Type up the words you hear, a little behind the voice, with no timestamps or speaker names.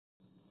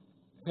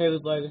Hey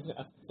everybody, this is an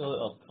episode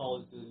of Call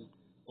of Duty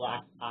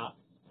Black Ops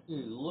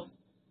 2.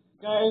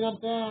 Guys, I'm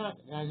back!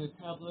 I got a new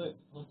tablet,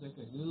 posting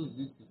a new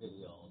YouTube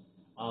video.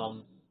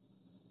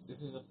 This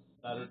is a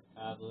better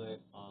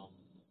tablet,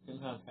 same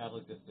kind of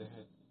tablet, just it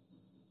has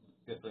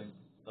different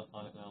stuff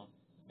on it now.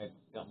 It's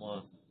got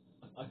more,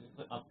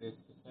 different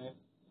updates to say.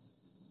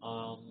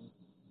 Um,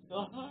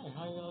 so hi,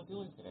 how y'all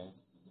doing today?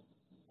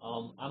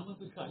 I'm gonna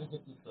be trying to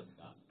hit some trick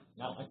shots.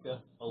 Not like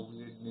a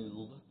weird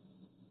noob,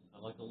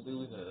 not like a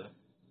loser,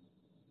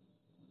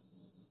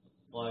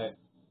 but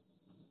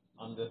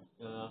I'm just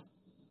gonna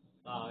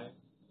try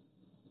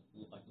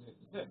see if I can hit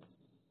some tricks.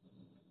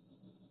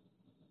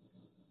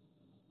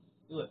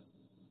 Do it.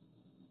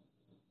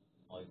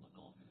 Oh, my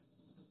gosh.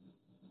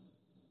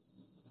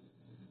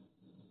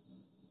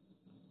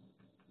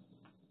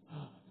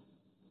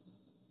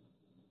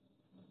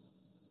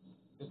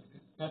 It's a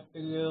test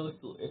video,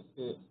 so if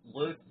it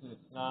works and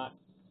it's not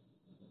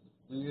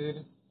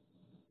weird,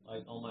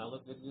 like all my other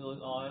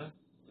videos are,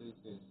 so you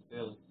can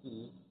barely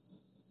see,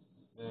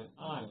 then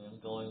I am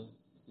going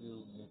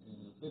to make a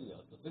new video.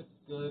 So if it's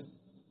good,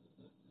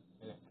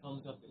 and it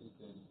comes up that you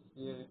can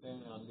see everything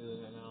that I'm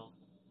doing right now,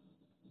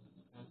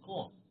 then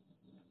cool.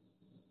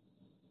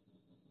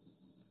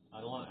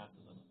 I don't want to ask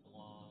them. I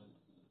want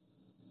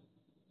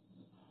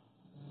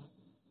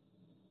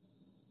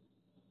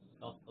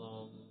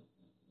custom,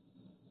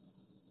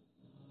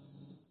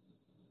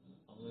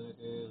 unlimited,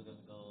 we're gonna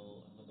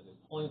go unlimited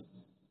points.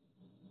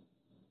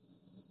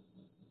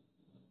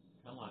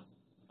 Come on.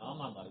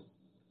 Come on, buddy.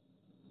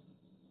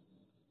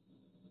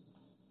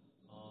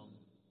 Um,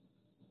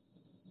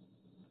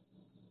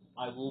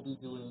 I will be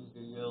doing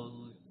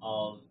videos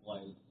of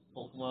like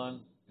Pokemon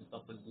and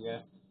stuff for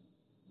DS.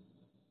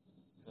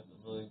 That's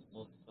really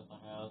most of the stuff I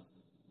have.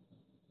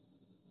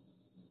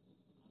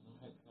 No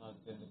headshot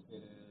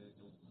dedicated.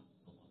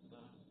 Don't want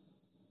that.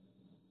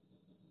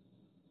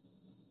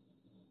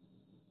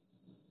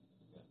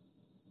 Yeah.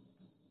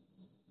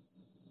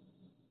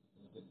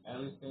 Get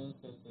everything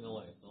taken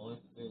away. The only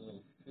thing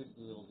they should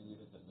be able to use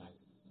is a knife.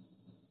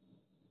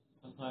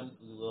 Sometimes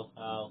we will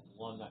have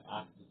one that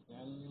actually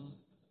can use.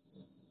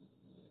 You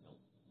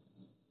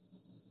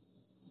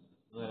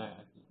know, then I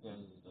actually can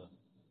use a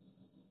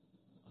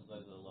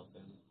regular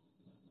weapon.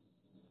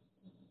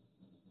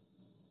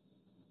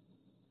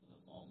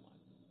 All my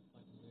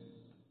fucking.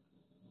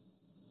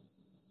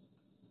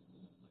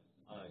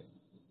 Alright.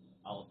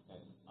 I'll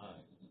say.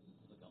 Alright.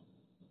 Let's go.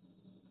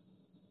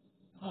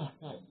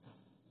 Okay.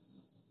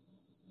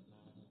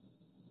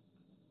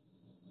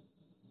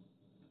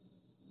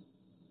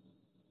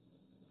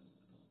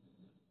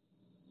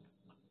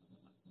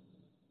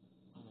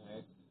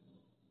 Alright.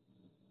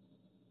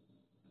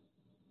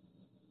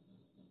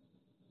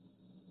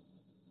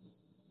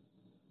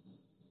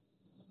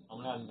 I'm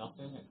gonna have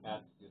nothing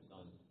attached to this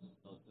gun.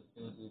 So it's just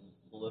gonna be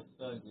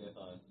Ballista and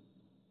DSR.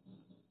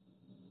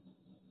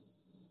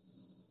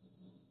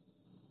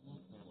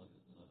 What camera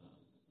should put up?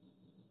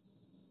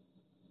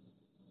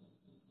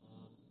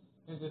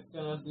 It's just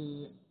gonna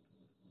be,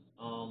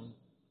 um,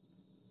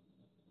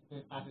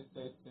 say package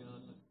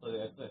station, so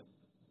that's it.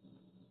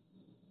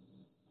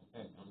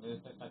 Okay, I'm gonna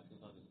say package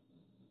station.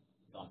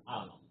 Done. I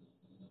don't know.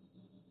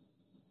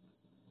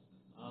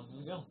 Here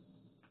we go.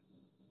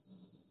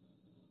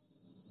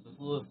 The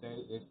coolest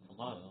day is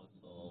tomorrow,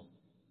 so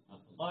have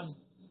some fun.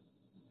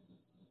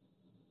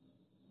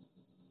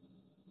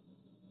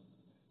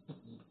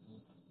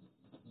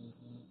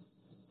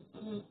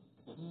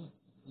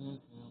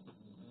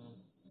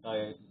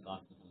 Sorry, I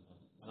got you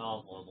sometimes. I know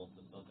I'm horrible,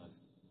 but sometimes.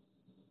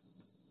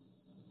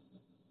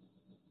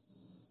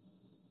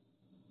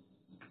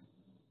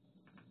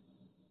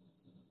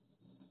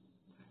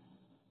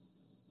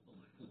 Oh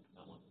shoot,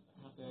 that one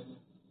happened.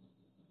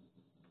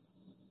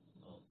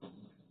 Oh,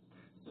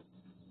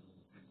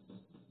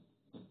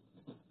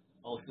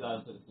 oh shoot, I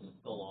haven't played this game in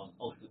so long.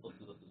 Oh shoot, oh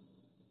shoot, oh shoot.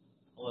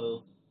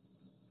 Hello.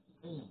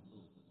 Damn.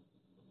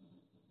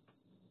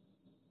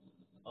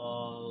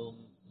 Um,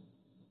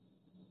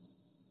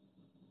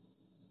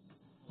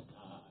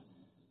 God.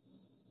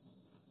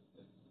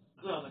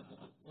 Grab it.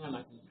 And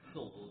I can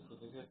kill those, so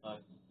they get like,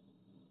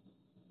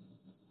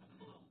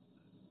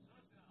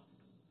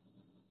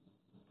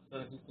 so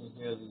if you can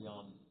hear the,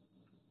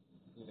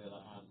 see that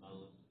I have my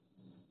little,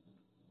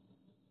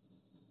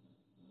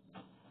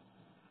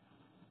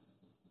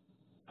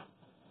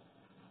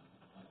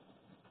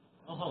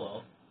 oh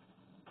hello.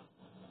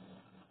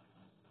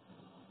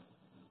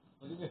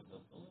 What is this, though?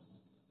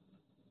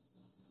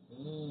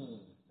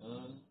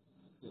 Son.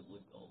 It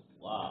would go.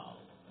 Wow.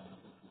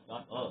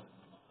 Got up.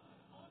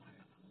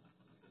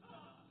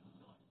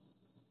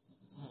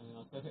 Alright,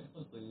 I'll take it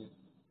quickly.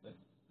 Let's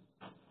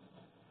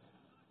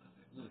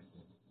use it.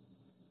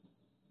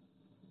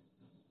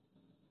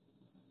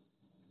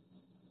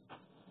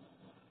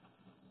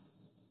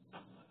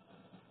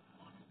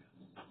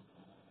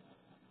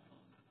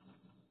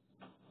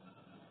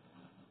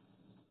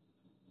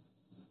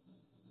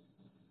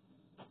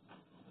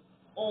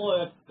 Oh,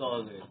 let's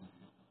go then.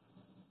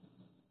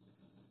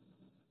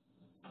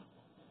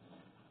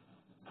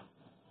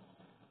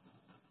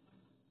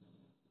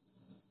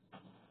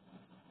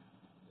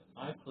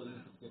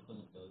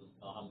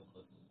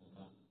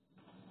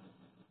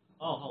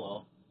 Oh,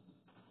 hello.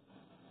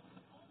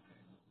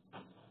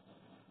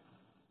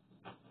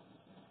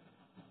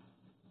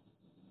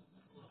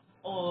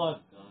 Oh,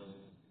 that's good.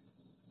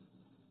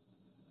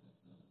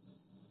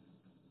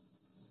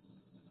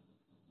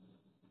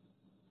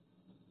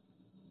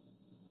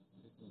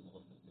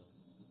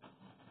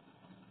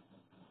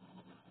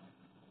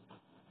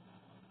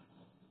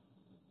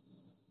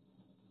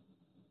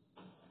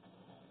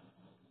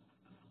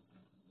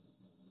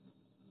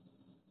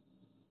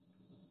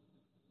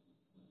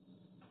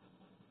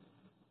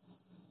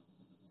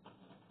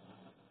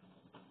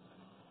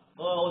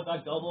 Oh, was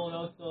that double and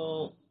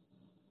also?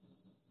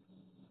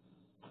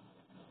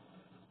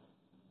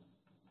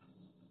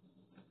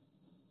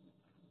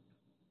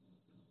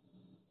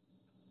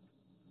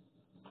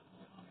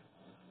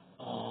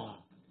 Oh,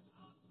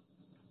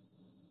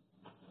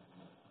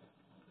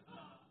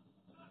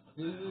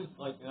 he used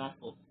like an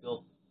actual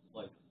skill,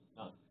 like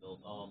not skill.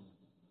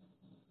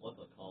 What's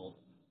it called?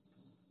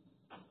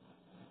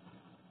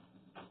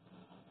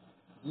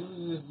 You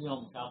use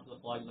capital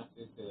flag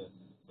method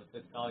to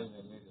fix out and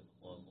then use it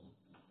for them.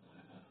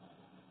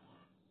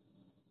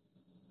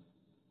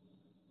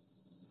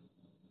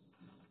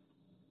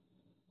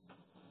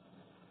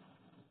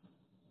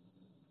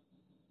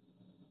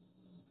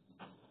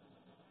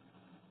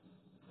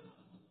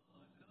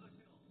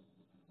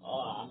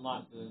 Oh, I'm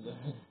not doing good.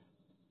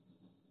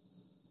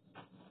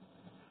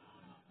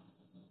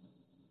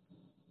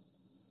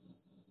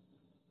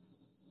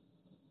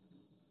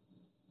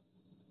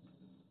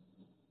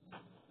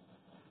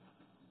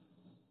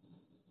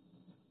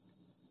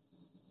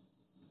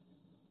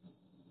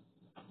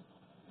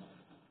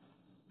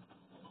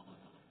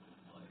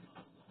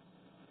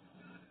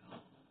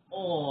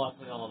 Oh, I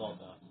forgot all about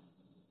that.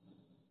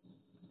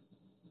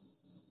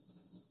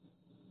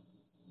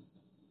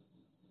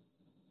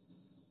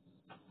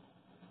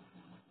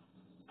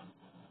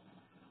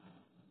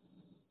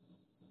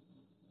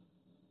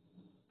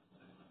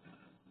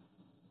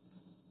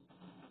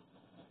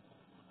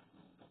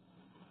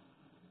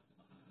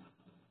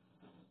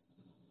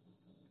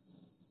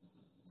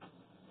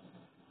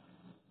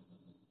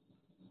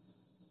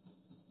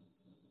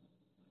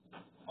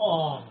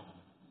 Oh,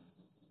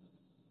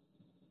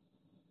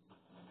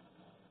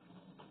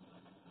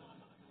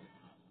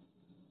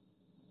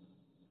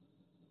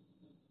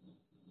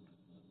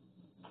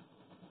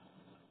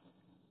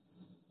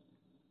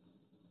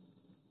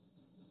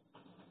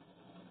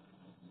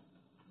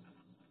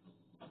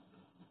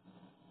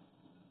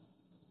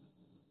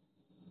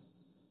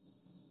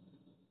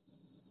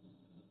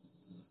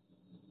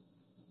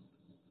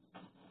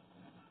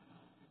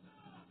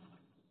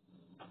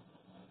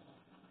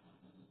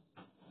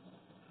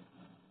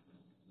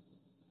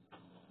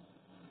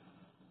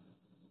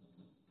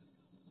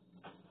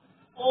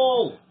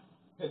 oh!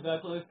 Hit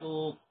that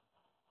crystal.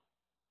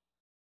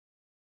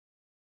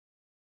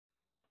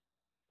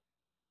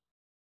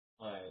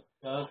 Alright,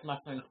 so that's my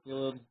friend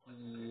Caleb.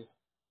 He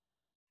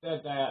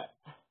said that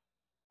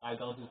I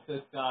don't do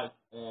six shots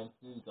and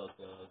he does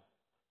good.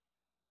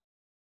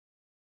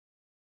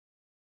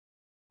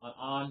 An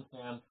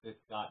on-cam six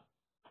shot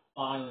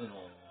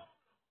final.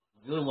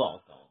 You're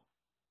welcome.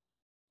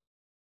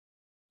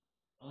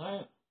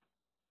 Alright,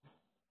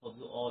 hope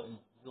you all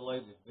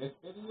enjoyed this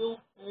video.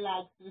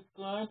 Like,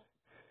 subscribe,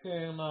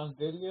 share my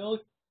videos,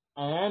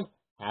 and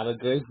have a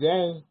good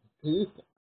day. Peace